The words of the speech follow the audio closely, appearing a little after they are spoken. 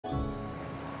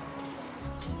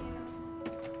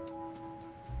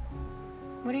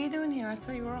What are you doing here? I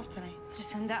thought you were off tonight.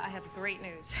 Jacinda, I have great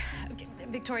news. Okay,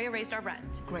 Victoria raised our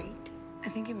rent. Great. I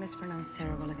think you mispronounced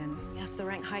terrible again. Yes, the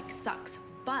rent hike sucks,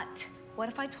 but what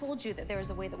if I told you that there is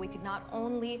a way that we could not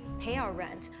only pay our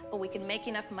rent, but we can make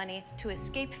enough money to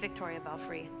escape Victoria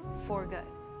Belfry for good?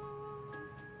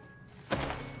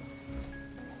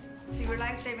 So your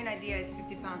life-saving idea is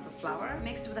 50 pounds of flour?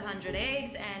 Mixed with 100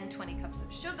 eggs and 20 cups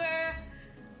of sugar.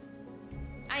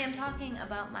 I am talking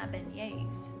about my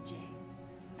beignets, Jay.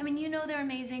 I mean, you know they're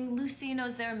amazing, Lucy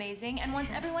knows they're amazing, and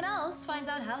once everyone else finds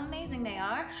out how amazing they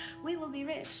are, we will be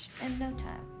rich in no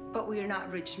time. But we are not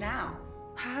rich now.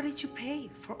 How did you pay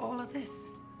for all of this?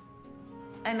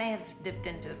 I may have dipped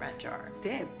into the rent jar.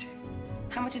 Dipped?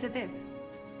 How much is a dip?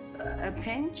 A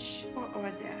pinch or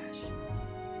a dash?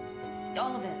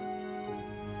 All of it.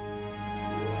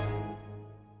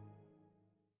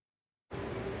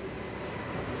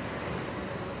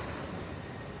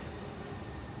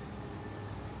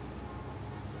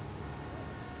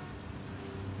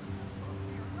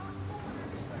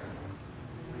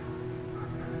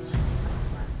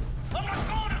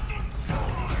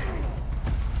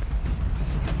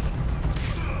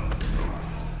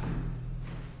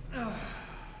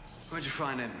 Where'd you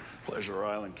find him? Pleasure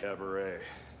Island Cabaret.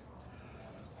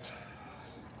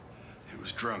 He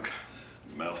was drunk,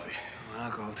 mouthy. Well,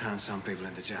 alcohol turns some people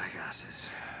into jackasses.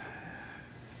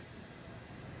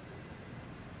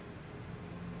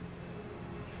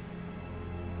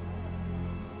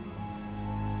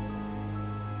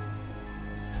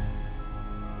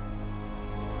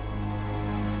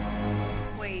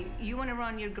 Wait, you want to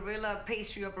run your guerrilla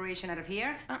pastry operation out of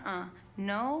here?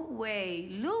 No way.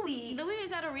 Louis! Louis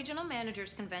is at a regional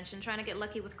managers convention trying to get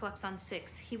lucky with Clucks on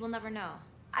 6. He will never know.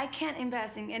 I can't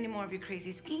invest in any more of your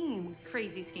crazy schemes.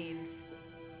 Crazy schemes.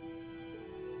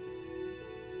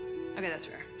 Okay, that's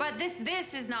fair. But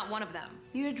this is not one of them.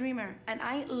 You're a dreamer, and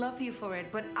I love you for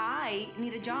it, but I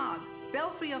need a job.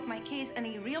 Belfry off my case and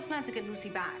a real plan to get Lucy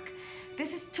back.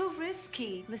 This is too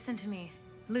risky. Listen to me.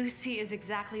 Lucy is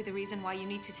exactly the reason why you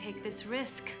need to take this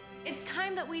risk. It's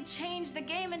time that we change the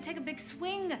game and take a big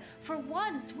swing. For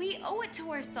once, we owe it to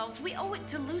ourselves. We owe it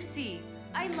to Lucy.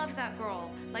 I love that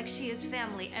girl like she is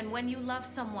family, and when you love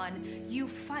someone, you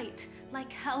fight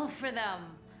like hell for them.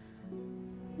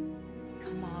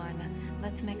 Come on,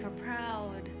 let's make her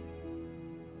proud.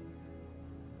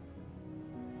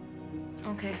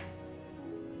 Okay.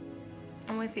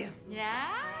 I'm with you. Yeah?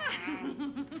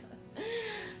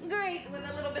 Great, with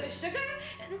a little bit of sugar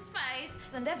and spice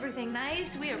and everything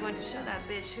nice, we are going to show that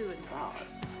bitch who is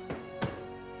boss.